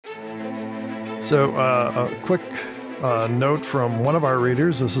So, a quick note from one of our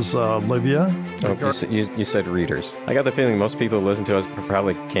readers. This is Olivia. Oh, you said readers. I got the feeling most people who listen to us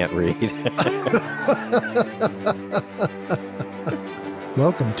probably can't read.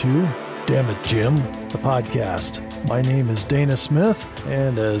 Welcome to Damn It, Jim, the podcast. My name is Dana Smith,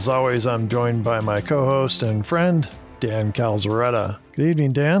 and as always, I'm joined by my co-host and friend, Dan Calzaretta. Good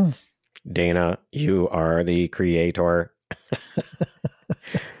evening, Dan. Dana, you are the creator.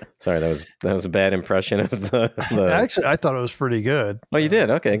 Sorry, that was a bad impression of the... Actually, I thought it was pretty good. Oh, you did?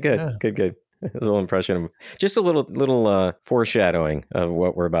 Okay, good, Yeah. good. It was a little impression of just a little foreshadowing of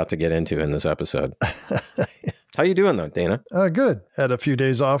what we're about to get into in this episode. How you doing though, Dana? Good. Had a few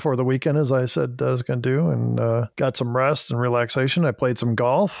days off over the weekend, as I said I was going to do, and got some rest and relaxation. I played some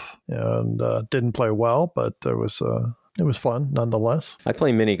golf and didn't play well, but it was fun nonetheless. I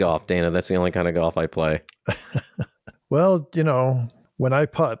play mini golf, Dana. That's the only kind of golf I play. Well, when I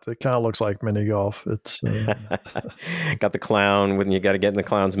putt, it kind of looks like mini golf. It's got the clown when you got to get in the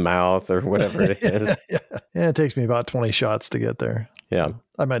clown's mouth or whatever it is. Yeah, it takes me about 20 shots to get there. Yeah. So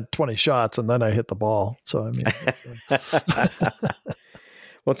I meant 20 shots and then I hit the ball. So, I mean.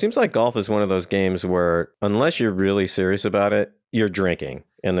 Well, it seems like golf is one of those games where unless you're really serious about it, you're drinking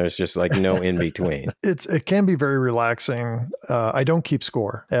and there's just like no in between. It can be very relaxing. I don't keep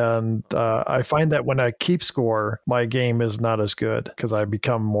score. And I find that when I keep score, my game is not as good because I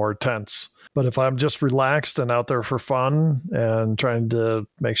become more tense. But if I'm just relaxed and out there for fun and trying to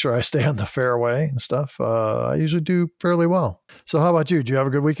make sure I stay on the fairway and stuff, I usually do fairly well. So how about you? Did you have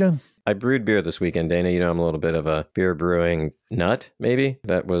a good weekend? I brewed beer this weekend, Dana. You know, I'm a little bit of a beer brewing nut, maybe.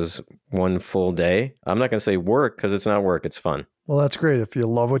 That was one full day. I'm not going to say work because it's not work. It's fun. Well, that's great. If you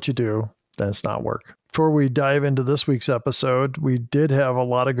love what you do, then it's not work. Before we dive into this week's episode, we did have a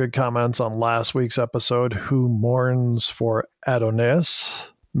lot of good comments on last week's episode, Who Mourns for Adonis?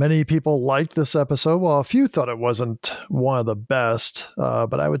 Many people liked this episode. Well, a few thought it wasn't one of the best,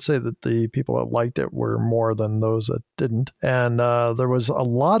 but I would say that the people that liked it were more than those that didn't. And there was a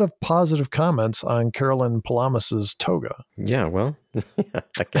lot of positive comments on Carolyn Palamis's toga. Yeah, well,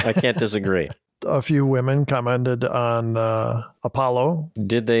 I can't disagree. A few women commented on Apollo.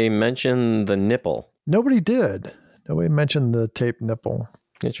 Did they mention the nipple? Nobody did. Nobody mentioned the taped nipple.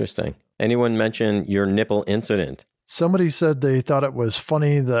 Interesting. Anyone mention your nipple incident? Somebody said they thought it was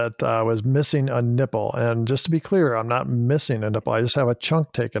funny that I was missing a nipple. And just to be clear, I'm not missing a nipple. I just have a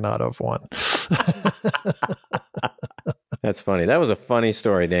chunk taken out of one. That's funny. That was a funny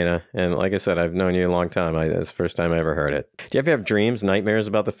story, Dana. And like I said, I've known you a long time. That's the first time I ever heard it. Do you ever have dreams, nightmares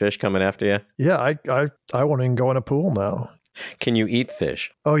about the fish coming after you? Yeah, I won't even go in a pool now. Can you eat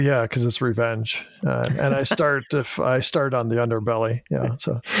fish? Oh yeah, because it's revenge, and I start on the underbelly. Yeah,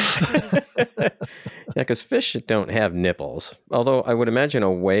 so yeah, because fish don't have nipples. Although I would imagine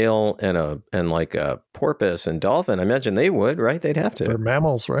a whale and like a porpoise and dolphin, I imagine they would, right? They'd have to. They're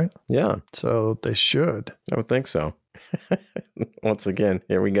mammals, right? Yeah, so they should. I would think so. Once again,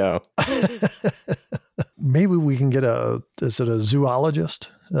 here we go. Maybe we can get is it a zoologist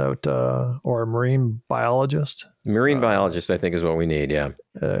or a marine biologist? Marine biologist, I think, is what we need, yeah.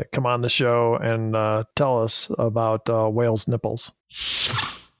 Come on the show and tell us about whales' nipples.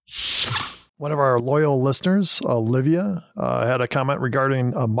 One of our loyal listeners, Olivia, had a comment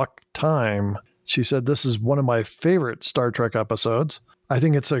regarding Amok Time. She said, "This is one of my favorite Star Trek episodes. I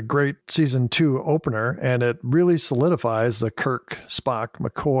think it's a great season 2 opener, and it really solidifies the Kirk, Spock,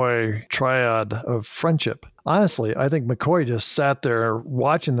 McCoy triad of friendship. Honestly, I think McCoy just sat there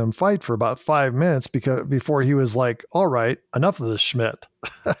watching them fight for about 5 minutes before he was like, all right, enough of this Schmidt."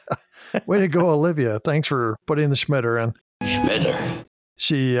 Way to go, Olivia. Thanks for putting the Schmitter in. Schmitter.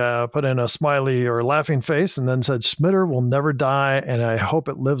 She put in a smiley or laughing face and then said, "Schmitter will never die, and I hope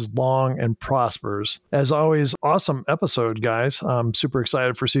it lives long and prospers." As always, awesome episode, guys. I'm super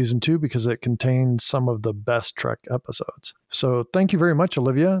excited for season 2 because it contains some of the best Trek episodes. So thank you very much,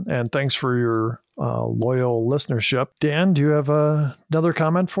 Olivia, and thanks for your loyal listenership. Dan, do you have another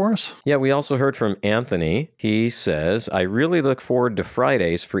comment for us? Yeah, we also heard from Anthony. He says, "I really look forward to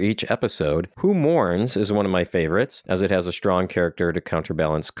Fridays for each episode. Who Mourns is one of my favorites, as it has a strong character to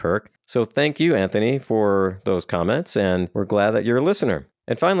counterbalance Kirk." So thank you, Anthony, for those comments, and we're glad that you're a listener.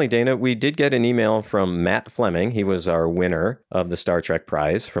 And finally, Dana, we did get an email from Matt Fleming. He was our winner of the Star Trek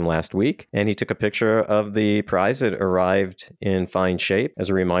prize from last week, and he took a picture of the prize. It arrived in fine shape. As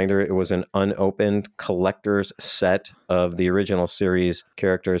a reminder, it was an unopened collector's set of the original series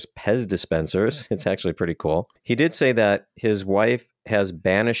characters' Pez dispensers. It's actually pretty cool. He did say that his wife has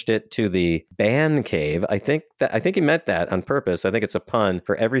banished it to the ban cave. I think he meant that on purpose. I think it's a pun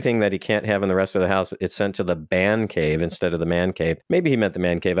for everything that he can't have in the rest of the house. It's sent to the ban cave instead of the man cave. Maybe he meant the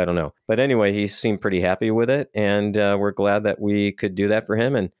man cave. I don't know. But anyway, he seemed pretty happy with it. And we're glad that we could do that for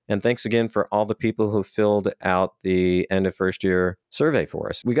him. And thanks again for all the people who filled out the end of first year survey for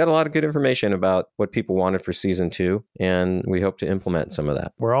us. We got a lot of good information about what people wanted for season 2, and we hope to implement some of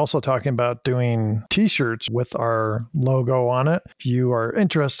that. We're also talking about doing t-shirts with our logo on it. If you are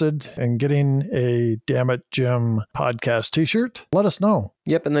interested in getting a Damn It Jim podcast t-shirt, let us know.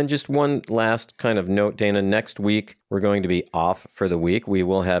 Yep. And then just one last kind of note, Dana. Next week, we're going to be off for the week. We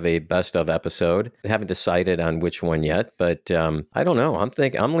will have a best of episode. I haven't decided on which one yet, but I don't know.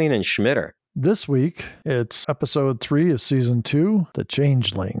 I'm leaning Schmitter. This week, it's episode 3 of season 2, The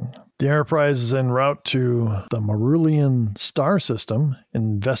Changeling. The Enterprise is en route to the Marulian star system,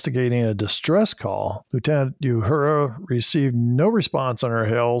 investigating a distress call. Lieutenant Uhura received no response on her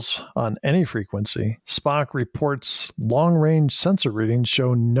hails on any frequency. Spock reports long-range sensor readings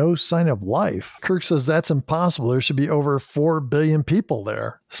show no sign of life. Kirk says that's impossible. There should be over 4 billion people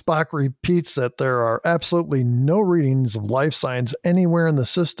there. Spock repeats that there are absolutely no readings of life signs anywhere in the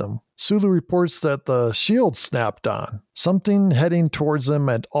system. Sulu reports that the shield snapped on, something heading towards them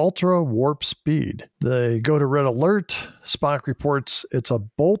at ultra warp speed. They go to red alert. Spock reports it's a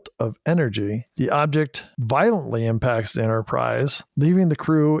bolt of energy. The object violently impacts the Enterprise, leaving the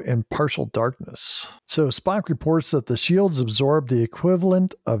crew in partial darkness. So Spock reports that the shields absorb the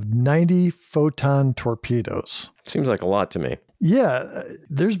equivalent of 90 photon torpedoes. Seems like a lot to me. Yeah,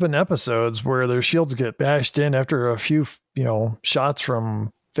 there's been episodes where their shields get bashed in after a few, shots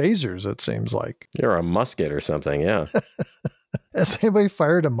from phasers, it seems like. You're a musket or something, yeah. Has anybody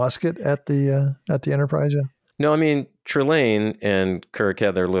fired a musket at the Enterprise yet? No, I mean, Trelane and Kirk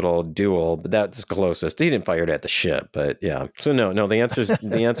had their little duel, but that's closest. He didn't fire it at the ship, but yeah. So no, the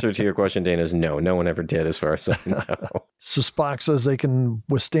answer to your question, Dana, is no. No one ever did, as far as I know. So Spock says they can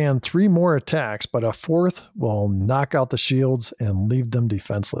withstand 3 more attacks, but a 4th will knock out the shields and leave them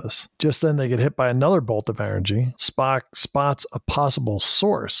defenseless. Just then they get hit by another bolt of energy. Spock spots a possible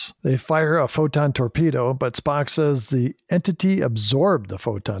source. They fire a photon torpedo, but Spock says the entity absorbed the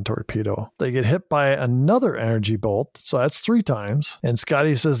photon torpedo. They get hit by another energy bolt. So that's 3 times. And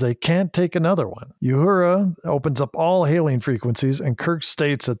Scotty says they can't take another one. Uhura opens up all hailing frequencies, and Kirk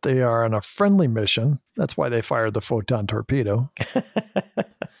states that they are on a friendly mission. That's why they fired the photon torpedo.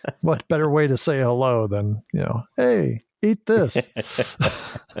 What better way to say hello than, hey, eat this.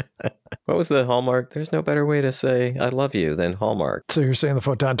 What was the Hallmark? There's no better way to say I love you than Hallmark. So you're saying the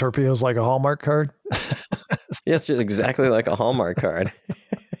photon torpedo is like a Hallmark card? Yeah, it's just exactly like a Hallmark card.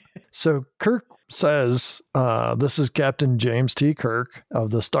 So Kirk says, this is Captain James T. Kirk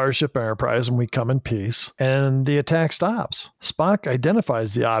of the Starship Enterprise, and we come in peace. And the attack stops. Spock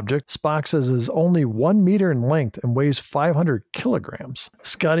identifies the object. Spock says it is only 1 meter in length and weighs 500 kilograms.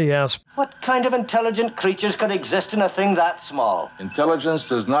 Scotty asks, what kind of intelligent creatures could exist in a thing that small? Intelligence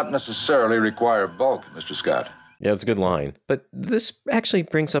does not necessarily require bulk, Mr. Scott. Yeah, it's a good line. But this actually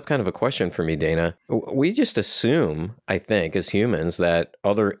brings up kind of a question for me, Dana. We just assume, I think, as humans, that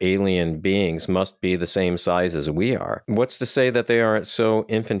other alien beings must be the same size as we are. What's to say that they aren't so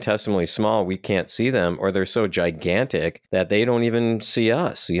infinitesimally small we can't see them, or they're so gigantic that they don't even see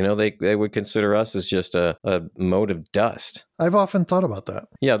us? They would consider us as just a mote of dust. I've often thought about that.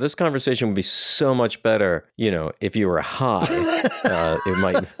 Yeah, this conversation would be so much better, if you were high. It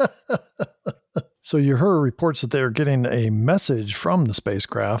might... So Uhura reports that they are getting a message from the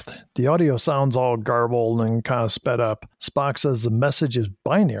spacecraft. The audio sounds all garbled and kind of sped up. Spock says the message is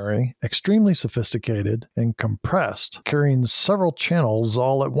binary, extremely sophisticated, and compressed, carrying several channels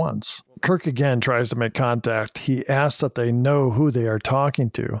all at once. Kirk again tries to make contact. He asks that they know who they are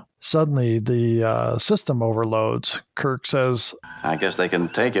talking to. Suddenly, the system overloads. Kirk says, I guess they can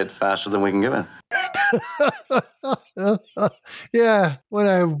take it faster than we can give it. Yeah, when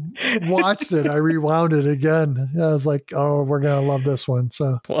I watched it, I rewound it again. I was like, oh, we're going to love this one.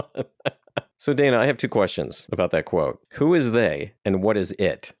 So, Dana, I have 2 questions about that quote. Who is they and what is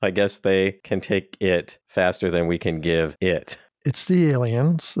it? I guess they can take it faster than we can give it. It's the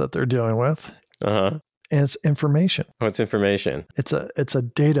aliens that they're dealing with. Uh-huh. And it's information. Oh, it's information. It's a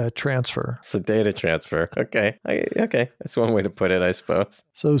data transfer. It's a data transfer. Okay. Okay. That's one way to put it, I suppose.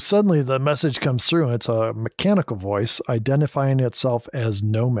 So suddenly the message comes through. And it's a mechanical voice identifying itself as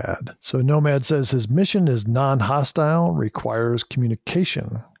Nomad. So Nomad says his mission is non-hostile, requires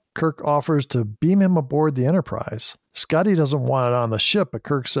communication. Kirk offers to beam him aboard the Enterprise. Scotty doesn't want it on the ship, but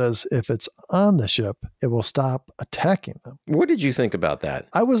Kirk says if it's on the ship, it will stop attacking them. What did you think about that?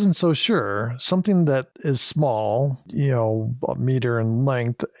 I wasn't so sure. Something that is small, a meter in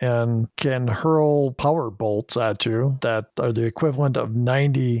length, and can hurl power bolts at you that are the equivalent of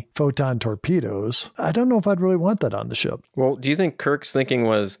 90 photon torpedoes. I don't know if I'd really want that on the ship. Well, do you think Kirk's thinking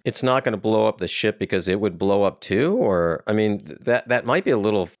was it's not going to blow up the ship because it would blow up too? Or, I mean, that might be a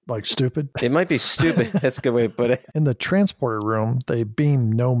little... Like stupid? It might be stupid. That's a good way to put it. In the transporter room, they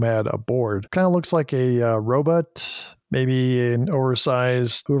beam Nomad aboard. Kind of looks like a robot, maybe an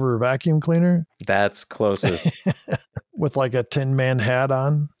oversized Hoover vacuum cleaner. That's closest. With like a Tin Man hat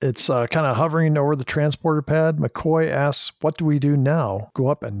on. It's kind of hovering over the transporter pad. McCoy asks, what do we do now? Go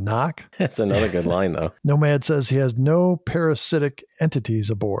up and knock? That's another good line, though. Nomad says he has no parasitic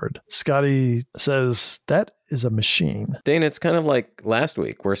entities aboard. Scotty says that is a machine. Dana, it's kind of like last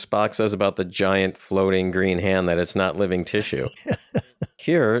week where Spock says about the giant floating green hand that it's not living tissue.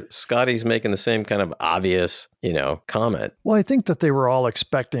 Here, Scotty's making the same kind of obvious, comment. Well, I think that they were all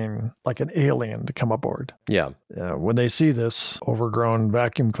expecting like an alien to come aboard. Yeah. When they see this overgrown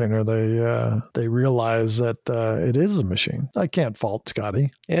vacuum cleaner, they realize that it is a machine. I can't fault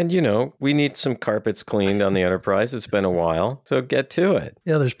Scotty. And, we need some carpets cleaned on the Enterprise. It's been a while, so get to it.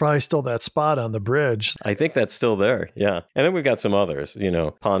 Yeah, there's probably still that spot on the bridge. I think that's still there, yeah. And then we've got some others,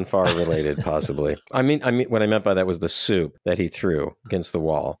 Ponfar related, possibly. I mean, what I meant by that was the soup that he threw against the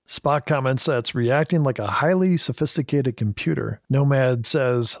wall. Spock comments that it's reacting like a highly sophisticated computer. Nomad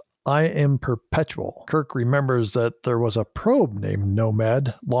says, I am perpetual. Kirk remembers that there was a probe named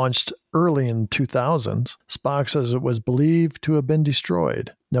Nomad launched early in 2000s. Spock says it was believed to have been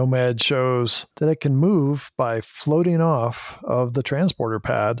destroyed. Nomad shows that it can move by floating off of the transporter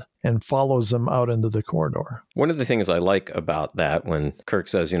pad and follows them out into the corridor. One of the things I like about that when Kirk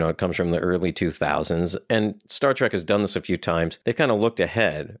says, it comes from the early 2000s, and Star Trek has done this a few times, they've kind of looked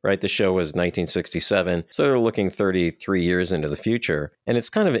ahead, right? The show was 1967, so they're looking 33 years into the future. And it's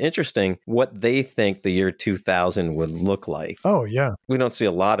kind of interesting what they think the year 2000 would look like. Oh, yeah. We don't see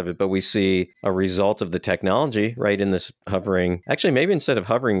a lot of it, but we see a result of the technology, right, in this hovering. Actually, maybe instead of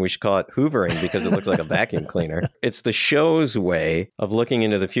hovering, we should call it hoovering because it looks like a vacuum cleaner. It's the show's way of looking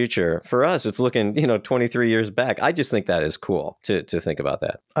into the future. For us, it's looking, 23 years back. I just think that is cool to think about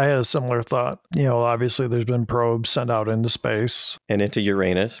that. I had a similar thought. Obviously there's been probes sent out into space. And into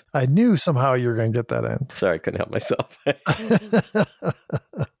Uranus. I knew somehow you were going to get that in. Sorry, I couldn't help myself.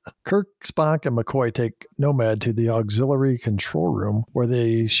 Kirk, Spock, and McCoy take Nomad to the auxiliary control room where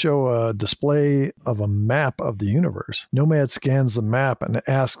they show a display of a map of the universe. Nomad scans the map and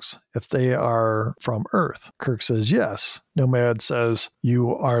asks if they are from Earth. Kirk says yes. Nomad says,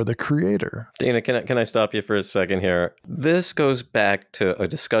 you are the creator. Dana, can I stop you for a second here? This goes back to a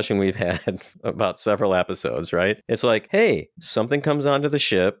discussion we've had about several episodes, right? It's like, hey, something comes onto the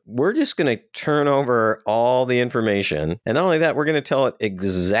ship. We're just going to turn over all the information. And not only that, we're going to tell it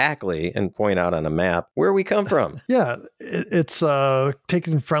exactly and point out on a map where we come from. Yeah, it's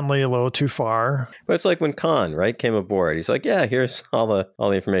taking friendly a little too far. But it's like when Khan, right, came aboard. He's like, yeah, here's all the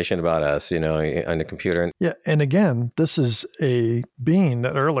information about us, on the computer. Yeah, and again, this is a being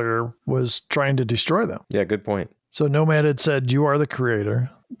that earlier was trying to destroy them. Yeah, good point. So Nomad had said, you are the creator.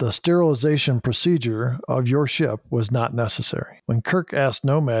 The sterilization procedure of your ship was not necessary. When Kirk asked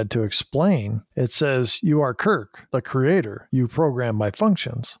Nomad to explain, it says, you are Kirk, the creator. You program my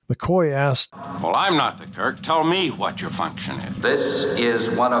functions. McCoy asked, Well, I'm not the Kirk. Tell me what your function is. This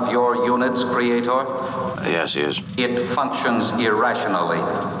is one of your units, Creator? Yes, he is. It functions irrationally.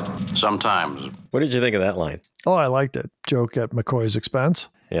 Sometimes. What did you think of that line? oh, I liked it. Joke at McCoy's expense.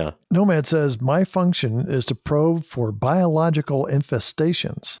 Yeah. Nomad says, my function is to probe for biological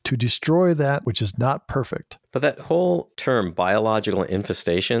infestations, to destroy that which is not perfect. But that whole term, biological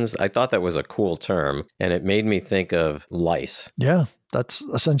infestations, I thought that was a cool term, and it made me think of lice. Yeah, that's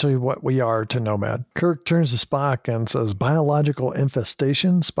essentially what we are to Nomad. Kirk turns to Spock and says, biological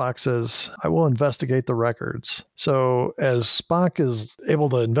infestation? Spock says, I will investigate the records. So as Spock is able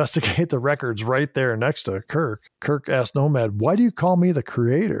to investigate the records right there next to Kirk, Kirk asks Nomad, why do you call me the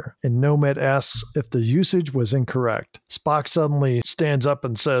creator? And Nomad asks if the usage was incorrect. Spock suddenly stands up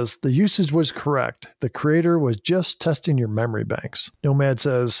and says, the usage was correct. The creator was just testing your memory banks. Nomad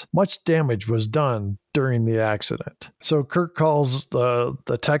says, much damage was done during the accident. So Kirk calls the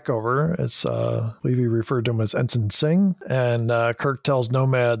tech over. It's, I believe he referred to him as Ensign Singh. And Kirk tells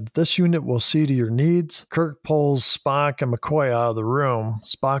Nomad, this unit will see to your needs. Kirk pulls Spock and McCoy out of the room.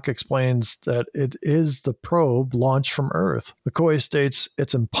 Spock explains that it is the probe launched from Earth. McCoy states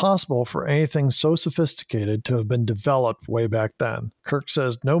it's impossible for anything so sophisticated to have been developed way back then. Kirk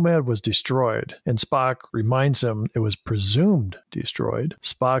says Nomad was destroyed, and Spock reminds him it was presumed destroyed.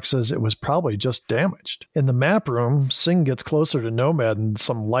 Spock says it was probably just damaged. In the map room, Singh gets closer to Nomad and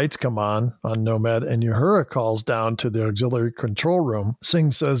some lights come on Nomad, and Uhura calls down to the auxiliary control room.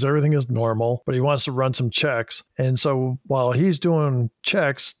 Singh says everything is normal, but he wants to run some checks. And so while he's doing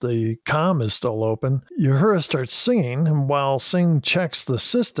checks, the comm is still open. Uhura starts singing, and while Singh checks the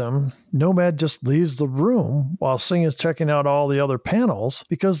system, Nomad just leaves the room while Singh is checking out all the other panels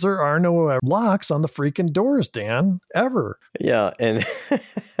because there are no locks on the freaking doors, Dan, ever. Yeah, and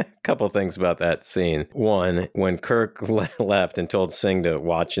a couple things about that scene. One, when Kirk left and told Singh to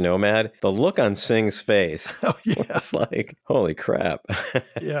watch Nomad, the look on Singh's face was like, holy crap.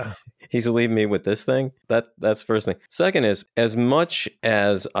 Yeah. He's leaving me with this thing? That's first thing. Second is, as much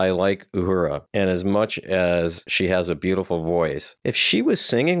as I like Uhura and as much as she has a beautiful voice, if she was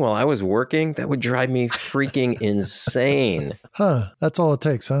singing while I was working, that would drive me freaking insane. Huh. That's all it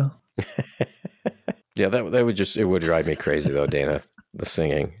takes, huh? Yeah, that would drive me crazy though, Dana. The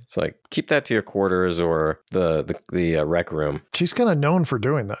singing. It's like, keep that to your quarters or the rec room. She's kind of known for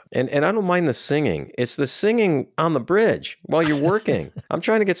doing that. And I don't mind the singing. It's the singing on the bridge while you're working. I'm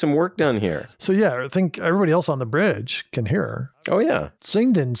trying to get some work done here. So yeah, I think everybody else on the bridge can hear her. Oh, yeah.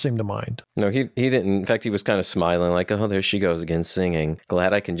 Singh didn't seem to mind. No, he didn't. In fact, he was kind of smiling like, oh, there she goes again singing.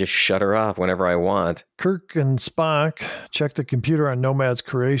 Glad I can just shut her off whenever I want. Kirk and Spock check the computer on Nomad's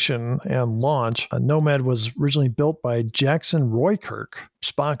creation and launch. Nomad was originally built by Jackson Roykirk.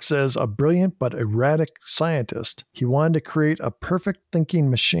 Spock says a brilliant but erratic scientist. He wanted to create a perfect thinking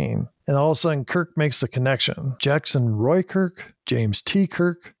machine. And all of a sudden, Kirk makes the connection. Jackson Roykirk, James T.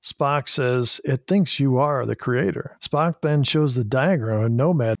 Kirk. Spock says, it thinks you are the creator. Spock then shows the diagram of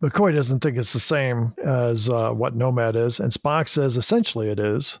Nomad. McCoy doesn't think it's the same as what Nomad is, and Spock says essentially it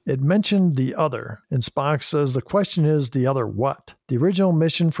is. It mentioned the other, and Spock says the question is the other what? The original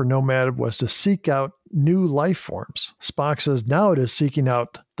mission for Nomad was to seek out new life forms. Spock says now it is seeking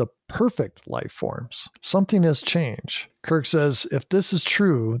out the perfect life forms. Something has changed. Kirk says, if this is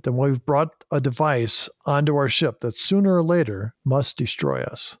true, then we've brought a device onto our ship that sooner or later must destroy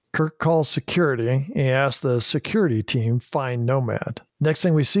us. Kirk calls security and he asks the security team find Nomad. Next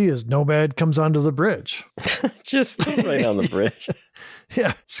thing we see is Nomad comes onto the bridge. Just right on the bridge.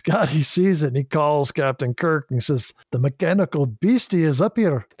 Yeah, Scotty sees it and he calls Captain Kirk and he says, the mechanical beastie is up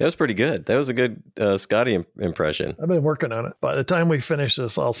here. That was pretty good. That was a good Scotty impression. I've been working on it. By the time we finish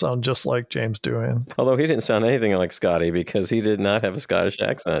this, I'll sound just like James Doohan. Although he didn't sound anything like Scotty because he did not have a Scottish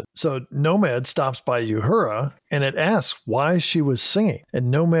accent. So Nomad stops by Uhura and it asks why she was singing. And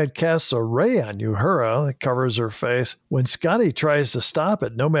Nomad casts a ray on Uhura that covers her face. When Scotty tries to stop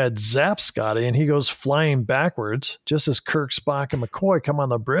it, Nomad zaps Scotty and he goes flying backwards just as Kirk, Spock, and McCoy come on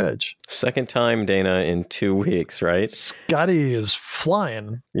the bridge. Second time, Dana, in 2 weeks, right? Scotty is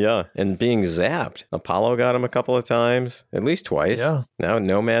flying. Yeah, and being zapped. Apollo got him a couple of times, at least twice. Yeah. Now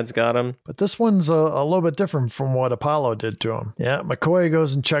Nomad's got him. But this one's a little bit different from what Apollo did to him. Yeah, McCoy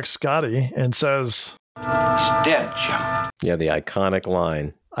goes and checks Scotty and says, He's dead, Jim. Yeah, the iconic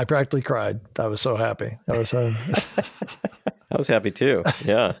line. I practically cried. I was so happy. I was happy too.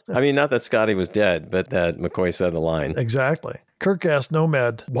 Yeah. I mean, not that Scotty was dead, but that McCoy said the line. Exactly. Kirk asked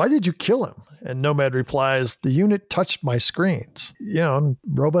Nomad, why did you kill him? And Nomad replies, the unit touched my screens. You know,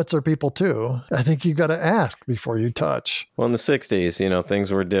 robots are people too. I think you got to ask before you touch. Well, in the 60s,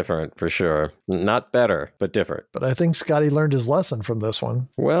 things were different for sure. Not better, but different. But I think Scotty learned his lesson from this one.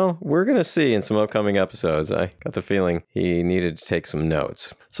 Well, we're going to see in some upcoming episodes. I got the feeling he needed to take some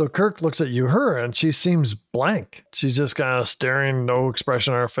notes. So Kirk looks at Uhura and she seems blank. She's just kind of staring, no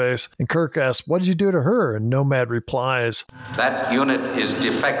expression on her face. And Kirk asks, what did you do to her? And Nomad replies, that unit is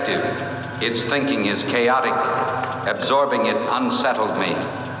defective. Its thinking is chaotic. Absorbing it unsettled me.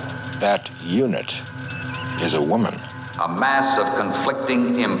 That unit is a woman. A mass of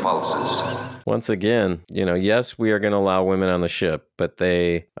conflicting impulses. Once again, yes, we are going to allow women on the ship, but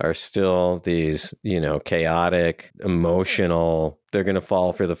they are still these, chaotic, emotional. They're going to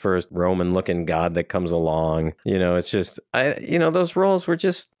fall for the first Roman-looking god that comes along. It's just, those roles were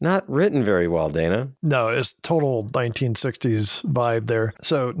just not written very well, Dana. No, it's total 1960s vibe there.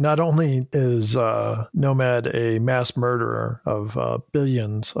 So not only is Nomad a mass murderer of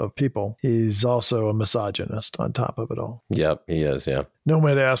billions of people, he's also a misogynist on top of it all. Yep, he is, yeah.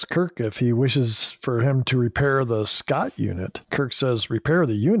 Nomad asks Kirk if he wishes for him to repair the Scott unit. Kirk says, repair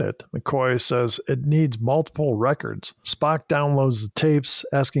the unit. McCoy says it needs multiple records. Spock downloads the tapes,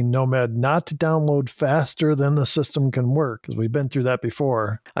 asking Nomad not to download faster than the system can work, because we've been through that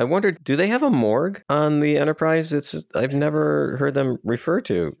before. I wondered, do they have a morgue on the Enterprise? I've never heard them refer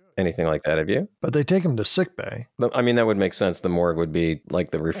to anything like that, have you? But they take him to sickbay. I mean, that would make sense. The morgue would be like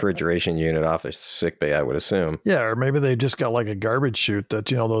the refrigeration unit off a sickbay, I would assume. Yeah, or maybe they just got like a garbage chute that,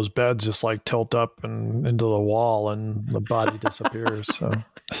 those beds just like tilt up and into the wall and the body disappears. So.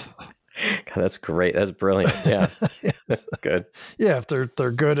 God, that's great. That's brilliant. Yeah. Yes. That's good. Yeah, if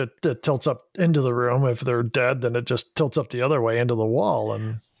they're good, it tilts up into the room. If they're dead, then it just tilts up the other way into the wall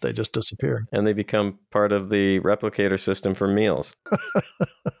and they just disappear. And they become part of the replicator system for meals.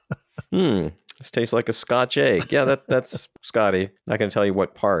 This tastes like a Scotch egg. Yeah, that's Scotty. Not going to tell you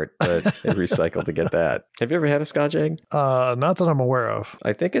what part, but they recycled to get that. Have you ever had a Scotch egg? Not that I'm aware of.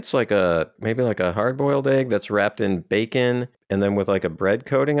 I think it's maybe like a hard-boiled egg that's wrapped in bacon and then with like a bread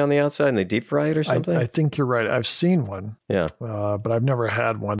coating on the outside and they deep fry it or something. I think you're right. I've seen one. Yeah. But I've never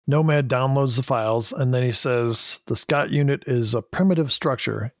had one. Nomad downloads the files and then he says the Scott unit is a primitive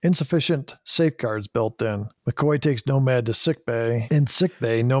structure, insufficient safeguards built in. McCoy takes Nomad to sickbay. In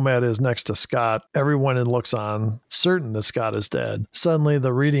sickbay, Nomad is next to Scott. Everyone looks on, certain that Scott is dead. Suddenly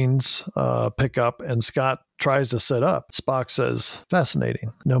the readings pick up and Scott tries to sit up. Spock says,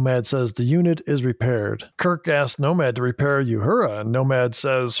 fascinating. Nomad says the unit is repaired. Kirk asks Nomad to repair Uhura, and Nomad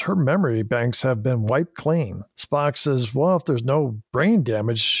says her memory banks have been wiped clean. Spock says, well, if there's no brain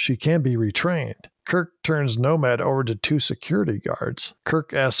damage, she can be retrained. Kirk turns Nomad over to 2 security guards.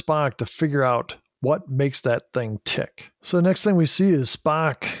 Kirk asks Spock to figure out what makes that thing tick. So next thing we see is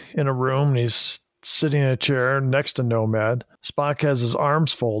Spock in a room, and he's sitting in a chair next to Nomad. Spock has his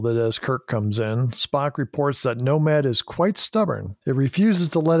arms folded as Kirk comes in. Spock reports that Nomad is quite stubborn. It refuses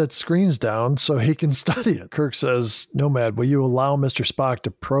to let its screens down so he can study it. Kirk says, Nomad, will you allow Mr. Spock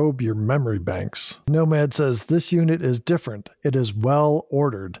to probe your memory banks? Nomad says, this unit is different. It is well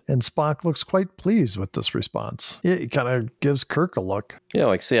ordered. And Spock looks quite pleased with this response. He kind of gives Kirk a look. Yeah,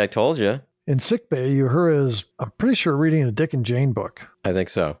 like, see, I told you. In sickbay, Uhura is, I'm pretty sure, reading a Dick and Jane book. I think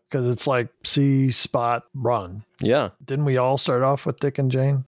so. Because it's like, see, spot, run. Yeah. Didn't we all start off with Dick and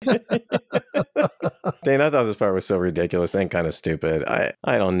Jane? Dane, I thought this part was so ridiculous and kind of stupid.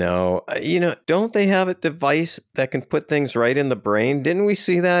 I don't know. Don't they have a device that can put things right in the brain? Didn't we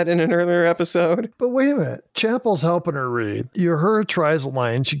see that in an earlier episode? But wait a minute. Chapel's helping her read. Uhura tries a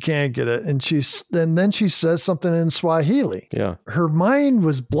line. She can't get it. And then she says something in Swahili. Yeah. Her mind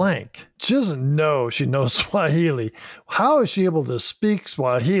was blank. She doesn't know she knows Swahili. How is she able to speak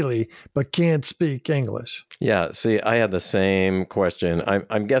Swahili but can't speak English? Yeah, see, I had the same question.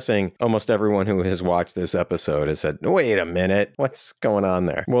 I'm guessing almost everyone who has watched this episode has said, wait a minute, what's going on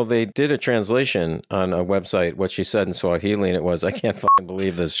there? Well, they did a translation on a website, what she said in Swahili, and it was, I can't fucking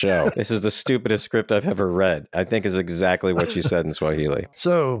believe this show. This is the stupidest script I've ever read. I think is exactly what she said in Swahili.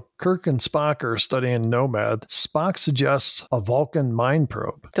 So, Kirk and Spock are studying Nomad. Spock suggests a Vulcan mind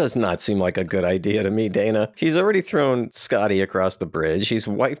probe. Does not seem like a good idea to me, Dana. He's already thrown Scotty across the bridge. He's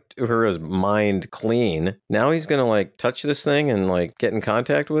wiped Uhura's mind clean. Now he's going to touch this thing and get in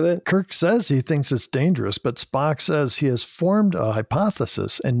contact with it? Kirk says he thinks it's dangerous, but Spock says he has formed a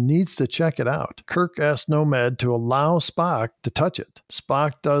hypothesis and needs to check it out. Kirk asks Nomad to allow Spock to touch it.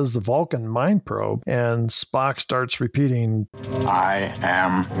 Spock does the Vulcan mind probe, and Spock starts repeating, I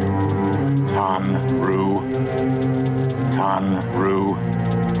am Tanru.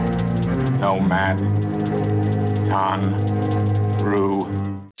 Nomad. Tanru.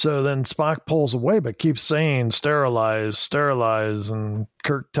 So then Spock pulls away, but keeps saying, sterilize, sterilize, and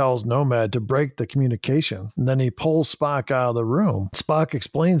Kirk tells Nomad to break the communication. And then he pulls Spock out of the room. Spock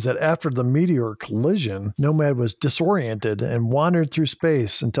explains that after the meteor collision, Nomad was disoriented and wandered through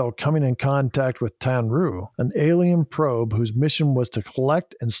space until coming in contact with Tanru, an alien probe whose mission was to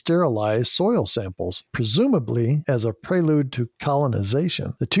collect and sterilize soil samples, presumably as a prelude to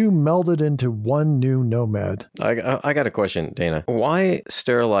colonization. The two melded into one new Nomad. I got a question, Dana. Why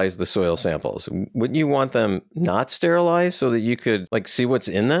sterilize the soil samples? Wouldn't you want them not sterilized so that you could see what's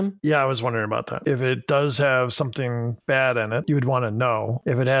in them? Yeah, I was wondering about that. If it does have something bad in it, you would want to know.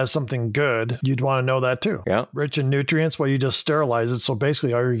 If it has something good, you'd want to know that too. Yeah. Rich in nutrients, well, you just sterilize it. So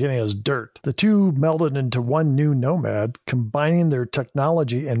basically all you're getting is dirt. The two melded into one new Nomad, combining their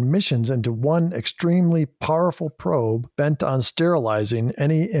technology and missions into one extremely powerful probe bent on sterilizing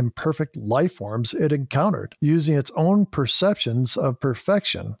any imperfect life forms it encountered, using its own perceptions of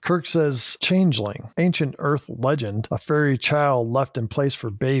perfection connection. Kirk says Changeling, ancient Earth legend, a fairy child left in place for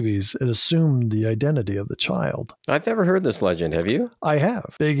babies. It assumed the identity of the child. I've never heard this legend. Have you? I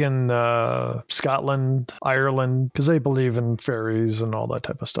have. Big in Scotland, Ireland, because they believe in fairies and all that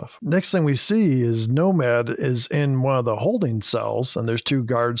type of stuff. Next thing we see is Nomad is in one of the holding cells, and there's two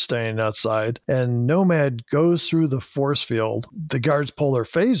guards standing outside, and Nomad goes through the force field. The guards pull their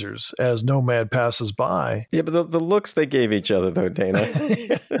phasers as Nomad passes by. Yeah, but the looks they gave each other, though, Dana.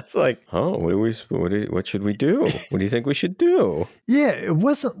 It's like, oh, what should we do? What do you think we should do? Yeah, it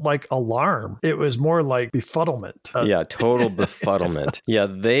wasn't like alarm. It was more like befuddlement. Yeah, total befuddlement. Yeah,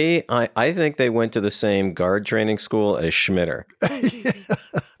 I think they went to the same guard training school as Schmitter.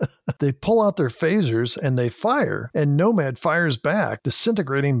 They pull out their phasers and they fire, and Nomad fires back,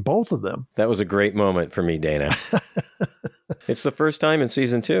 disintegrating both of them. That was a great moment for me, Dana. It's the first time in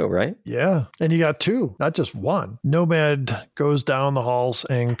season 2, right? Yeah. And you got two, not just one. Nomad goes down the halls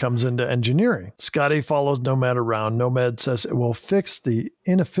and comes into engineering. Scotty follows Nomad around. Nomad says it will fix the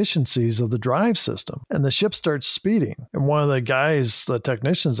inefficiencies of the drive system. And the ship starts speeding. And one of the guys, the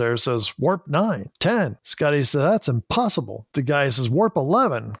technicians there, says, warp 9, 10. Scotty says, that's impossible. The guy says, warp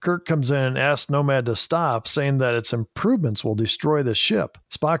 11. Kirk comes in and asks Nomad to stop, saying that its improvements will destroy the ship.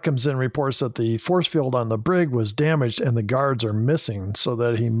 Spock comes in and reports that the force field on the brig was damaged and the guards are missing, so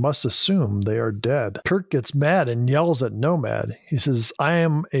that he must assume they are dead. Kirk gets mad and yells at Nomad. He says, I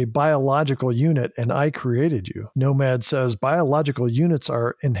am a biological unit and I created you. Nomad says biological units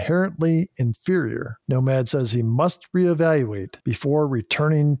are inherently inferior. Nomad says he must reevaluate before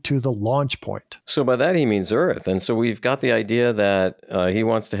returning to the launch point. So by that he means Earth. And so we've got the idea that he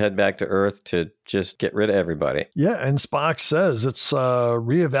wants to head back to Earth to just get rid of everybody. Yeah, and Spock says it's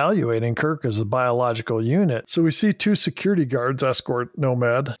reevaluating Kirk as a biological unit. So we see two security guards escort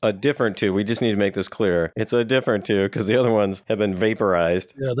Nomad. A different two. We just need to make this clear. It's a different two because the other ones have been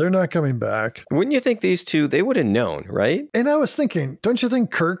vaporized. Yeah, they're not coming back. Wouldn't you think these two, they would have known, right? And I was thinking, don't you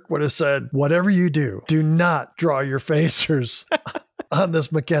think Kirk would have said, whatever you do not draw your phasers on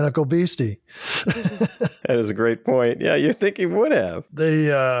this mechanical beastie? That is a great point. Yeah, you think he would have. They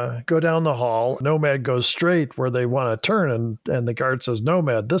go down the hall. Nomad goes straight where they want to turn, and the guard says,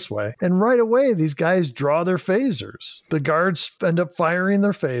 Nomad, this way. And right away, these guys draw their phasers. The guards end up firing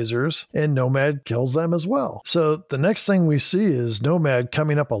their phasers, and Nomad kills them as well. So the next thing we see is Nomad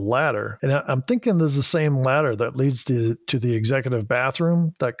coming up a ladder. And I'm thinking this is the same ladder that leads to the executive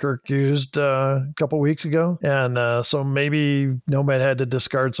bathroom that Kirk used a couple weeks ago. And so maybe Nomad had to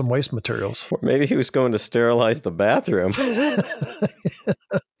discard some waste materials. Or maybe he was going to sterilize the bathroom.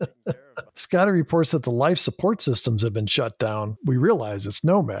 Scotty reports that the life support systems have been shut down. We realize it's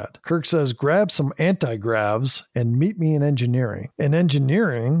Nomad. Kirk says, grab some anti-gravs and meet me in engineering. In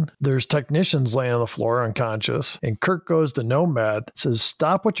engineering, there's technicians laying on the floor unconscious, and Kirk goes to Nomad, says,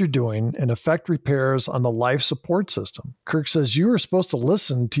 stop what you're doing and effect repairs on the life support system. Kirk says, you are supposed to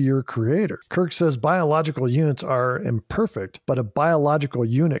listen to your creator. Kirk says, biological units are imperfect, but a biological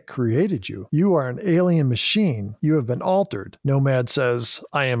unit created you. You are an alien machine. You have been altered. Nomad says,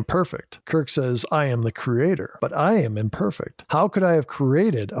 I am perfect. Kirk says, I am the creator, but I am imperfect. How could I have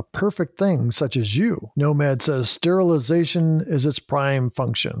created a perfect thing such as you? Nomad says, sterilization is its prime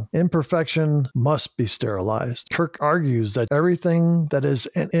function. Imperfection must be sterilized. Kirk argues that everything that is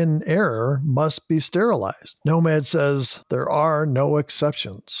in error must be sterilized. Nomad says, there are no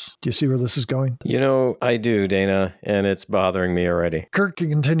exceptions. Do you see where this is going? You know, I do, Dana, and it's bothering me already. Kirk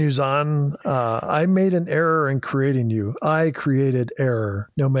continues on, I made an error in creating you. I created error.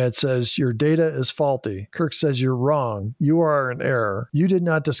 Nomad says, your data is faulty. Kirk says, you're wrong. You are in error. You did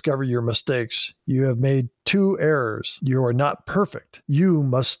not discover your mistakes. You have made 2 errors. You are not perfect. You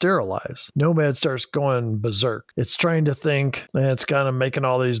must sterilize. Nomad starts going berserk. It's trying to think, and it's kind of making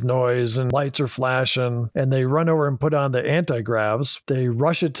all these noise, and lights are flashing, and they run over and put on the anti-gravs. They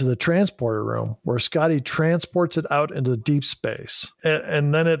rush it to the transporter room, where Scotty transports it out into deep space.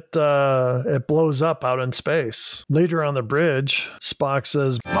 And then it blows up out in space. Later on the bridge, Spock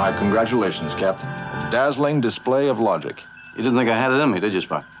says, My congratulations, Captain. A dazzling display of logic. You didn't think I had it in me, did you,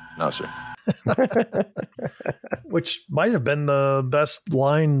 Spock? No, sir. which might have been the best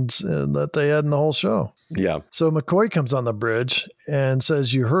lines that they had in the whole show. Yeah. So McCoy comes on the bridge and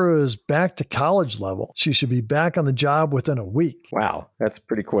says Uhura is back to college level. She should be back on the job within a week. Wow, that's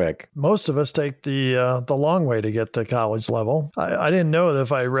pretty quick. Most of us take the long way to get to college level. I didn't know that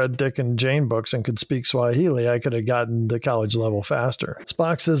if I read Dick and Jane books and could speak Swahili, I could have gotten to college level faster.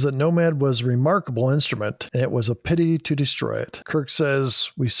 Spock says that Nomad was a remarkable instrument, and it was a pity to destroy it. Kirk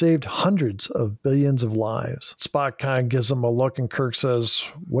says, we saved hundreds hundreds of billions of lives. Spock kind of gives him a look and Kirk says,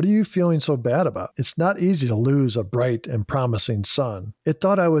 "What are you feeling so bad about? It's not easy to lose a bright and promising son. It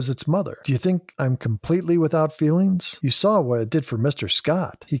thought I was its mother. Do you think I'm completely without feelings? You saw what it did for Mr.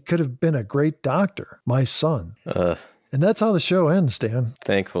 Scott. He could have been a great doctor, my son." And that's how the show ends, Dan.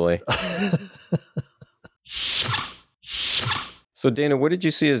 Thankfully. So, Dana, what did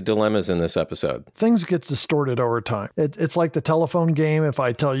you see as dilemmas in this episode? Things get distorted over time. It's like the telephone game. If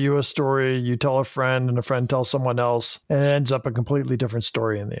I tell you a story, you tell a friend, and a friend tells someone else, and it ends up a completely different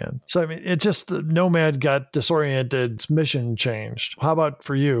story in the end. So, I mean, it just, Nomad got disoriented. Its mission changed. How about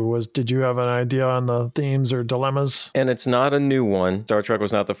for you? Did you have an idea on the themes or dilemmas? And it's not a new one. Star Trek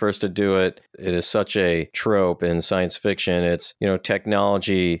was not the first to do it. It is such a trope in science fiction. It's,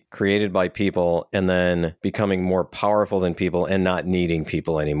 technology created by people and then becoming more powerful than people and not needing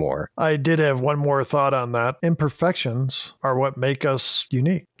people anymore. I did have one more thought on that. Imperfections are what make us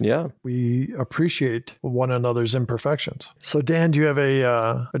unique. Yeah. We appreciate one another's imperfections. So, Dan, do you have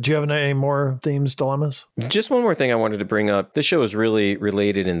any more themes, dilemmas? Just one more thing I wanted to bring up. This show is really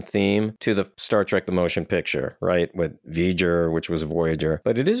related in theme to the Star Trek the Motion Picture, right? With Voyager, which was a Voyager.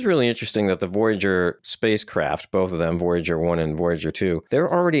 But it is really interesting that the Voyager spacecraft, both of them, Voyager 1 and Voyager 2,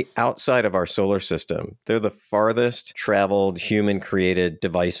 they're already outside of our solar system. They're the farthest traveled human-created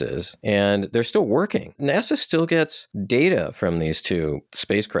devices, and they're still working. NASA still gets data from these two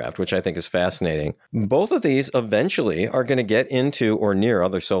spacecraft, which I think is fascinating. Both of these eventually are going to get into or near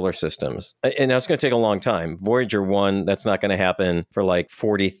other solar systems. And now it's going to take a long time. Voyager 1, that's not going to happen for like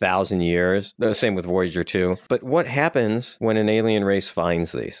 40,000 years. The same with Voyager 2. But what happens when an alien race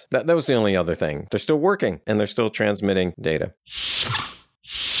finds these? That was the only other thing. They're still working, and they're still transmitting data.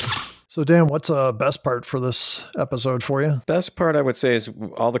 So, Dan, what's the best part for this episode for you? Best part, I would say, is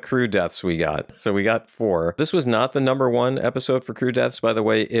all the crew deaths we got. So we got 4. This was not the number 1 episode for crew deaths, by the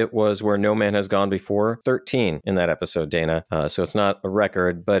way. It was where no man has gone before. 13 in that episode, Dana. So it's not a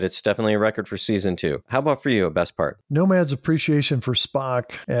record, but it's definitely a record for season 2. How about for you, a best part? Nomad's appreciation for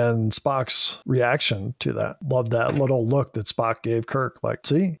Spock and Spock's reaction to that. Love that little look that Spock gave Kirk. Like,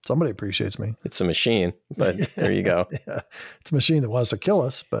 see, somebody appreciates me. It's a machine, but there you go. Yeah, it's a machine that wants to kill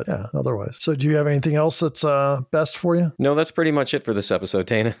us, but yeah, otherwise. So do you have anything else that's best for you? No, that's pretty much it for this episode,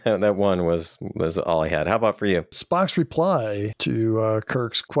 Dana. That one was all I had. How about for you? Spock's reply to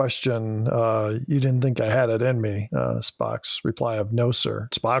Kirk's question, "You didn't think I had it in me." Spock's reply of "No, sir."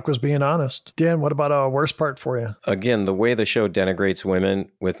 Spock was being honest. Dan, what about a worst part for you? Again, the way the show denigrates women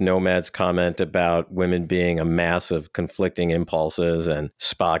with Nomad's comment about women being a mass of conflicting impulses and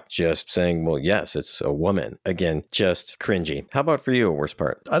Spock just saying, well, yes, it's a woman. Again, just cringy. How about for you, a worst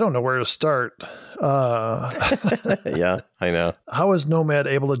part? I don't know where to start. Yeah, I know. How is Nomad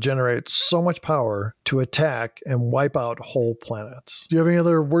able to generate so much power to attack and wipe out whole planets? Do you have any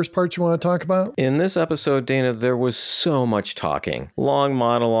other worst parts you want to talk about? In this episode, Dana, there was so much talking. Long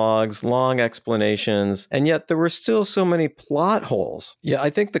monologues, long explanations, and yet there were still so many plot holes. Yeah, I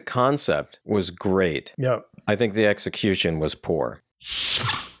think the concept was great. Yeah. I think the execution was poor.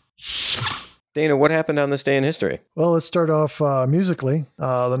 Dana, what happened on this day in history? Well, let's start off musically.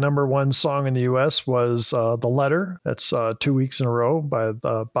 The number 1 song in the U.S. was The Letter. That's 2 weeks in a row by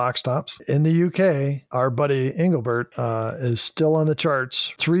the Box Tops. In the U.K., our buddy Engelbert is still on the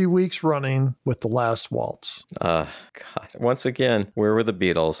charts 3 weeks running with The Last Waltz. God, once again, where were the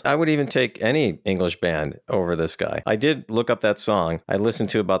Beatles? I would even take any English band over this guy. I did look up that song. I listened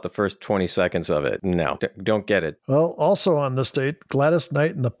to about the first 20 seconds of it. No, don't get it. Well, also on this date, Gladys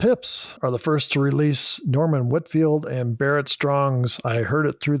Knight and the Pips are the first to release Norman Whitfield and Barrett Strong's I Heard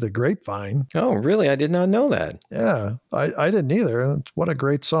It Through the Grapevine. Oh, really? I did not know that. Yeah, I didn't either. What a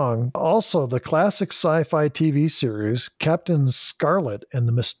great song. Also, the classic sci-fi TV series Captain Scarlet and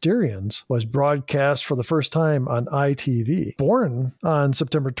the Mysterians was broadcast for the first time on ITV. Born on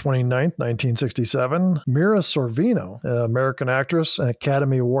September 29th, 1967, Mira Sorvino, an American actress and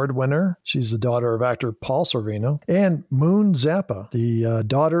Academy Award winner. She's the daughter of actor Paul Sorvino. And Moon Zappa, the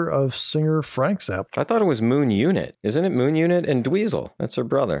daughter of singer Frank Zappa. I thought it was Moon Unit. Isn't it Moon Unit and Dweezil? That's her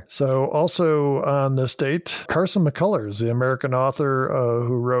brother. So also on this date, Carson McCullers, the American author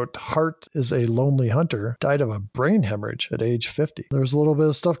who wrote Heart is a Lonely Hunter, died of a brain hemorrhage at age 50. There was a little bit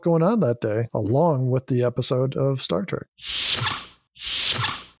of stuff going on that day, along with the episode of Star Trek.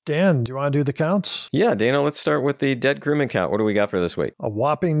 Dan, do you want to do the counts? Yeah, Dana, let's start with the dead crewman count. What do we got for this week? A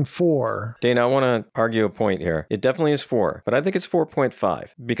whopping 4. Dana, I want to argue a point here. It definitely is 4, but I think it's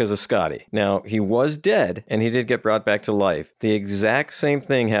 4.5 because of Scotty. Now, he was dead, and he did get brought back to life. The exact same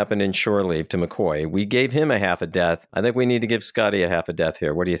thing happened in Shore Leave to McCoy. We gave him a half a death. I think we need to give Scotty a half a death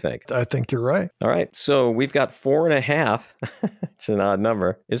here. What do you think? I think you're right. All right, so we've got 4.5. It's an odd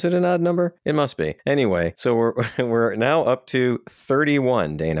number. Is it an odd number? It must be. Anyway, so we're now up to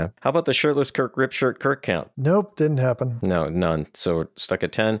 31, Dana. How about the shirtless Kirk Ripshirt Kirk count? Nope, didn't happen. No, none. So we're stuck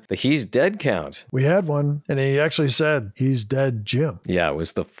at 10. The he's dead count. We had one, and he actually said, he's dead, Jim. Yeah, it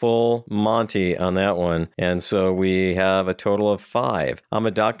was the full Monty on that one. And so we have a total of 5. I'm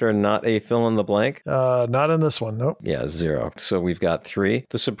a doctor, not a fill in the blank. Not in this one, nope. Yeah, 0. So we've got 3.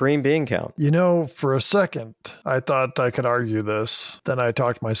 The supreme being count. You know, for a second, I thought I could argue this. Then I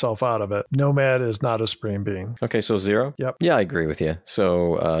talked myself out of it. Nomad is not a supreme being. Okay, so 0? Yep. Yeah, I agree with you.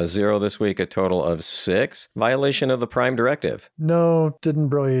 So 0 this week, a total of 6. Violation of the Prime Directive. No, didn't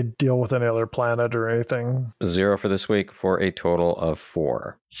really deal with any other planet or anything. 0 for this week for a total of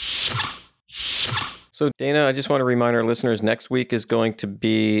 4. So, Dana, I just want to remind our listeners, next week is going to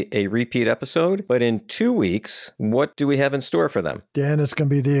be a repeat episode, but in 2 weeks, what do we have in store for them? Dan, it's going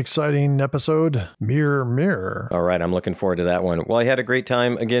to be the exciting episode, Mirror, Mirror. All right, I'm looking forward to that one. Well, I had a great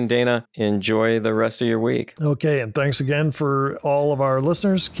time again, Dana. Enjoy the rest of your week. Okay, and thanks again for all of our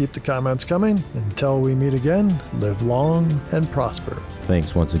listeners. Keep the comments coming. Until we meet again, live long and prosper.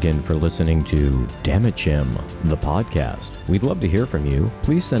 Thanks once again for listening to Damn It Jim, the podcast. We'd love to hear from you.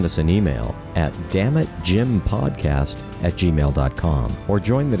 Please send us an email at dammitjimpodcast@gmail.com or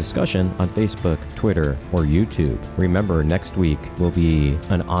join the discussion on Facebook, Twitter, or YouTube. Remember, next week will be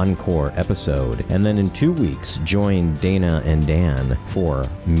an encore episode, and then in 2 weeks, join Dana and Dan for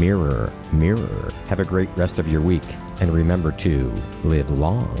Mirror, Mirror. Have a great rest of your week, and remember to live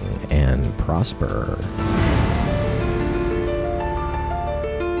long and prosper.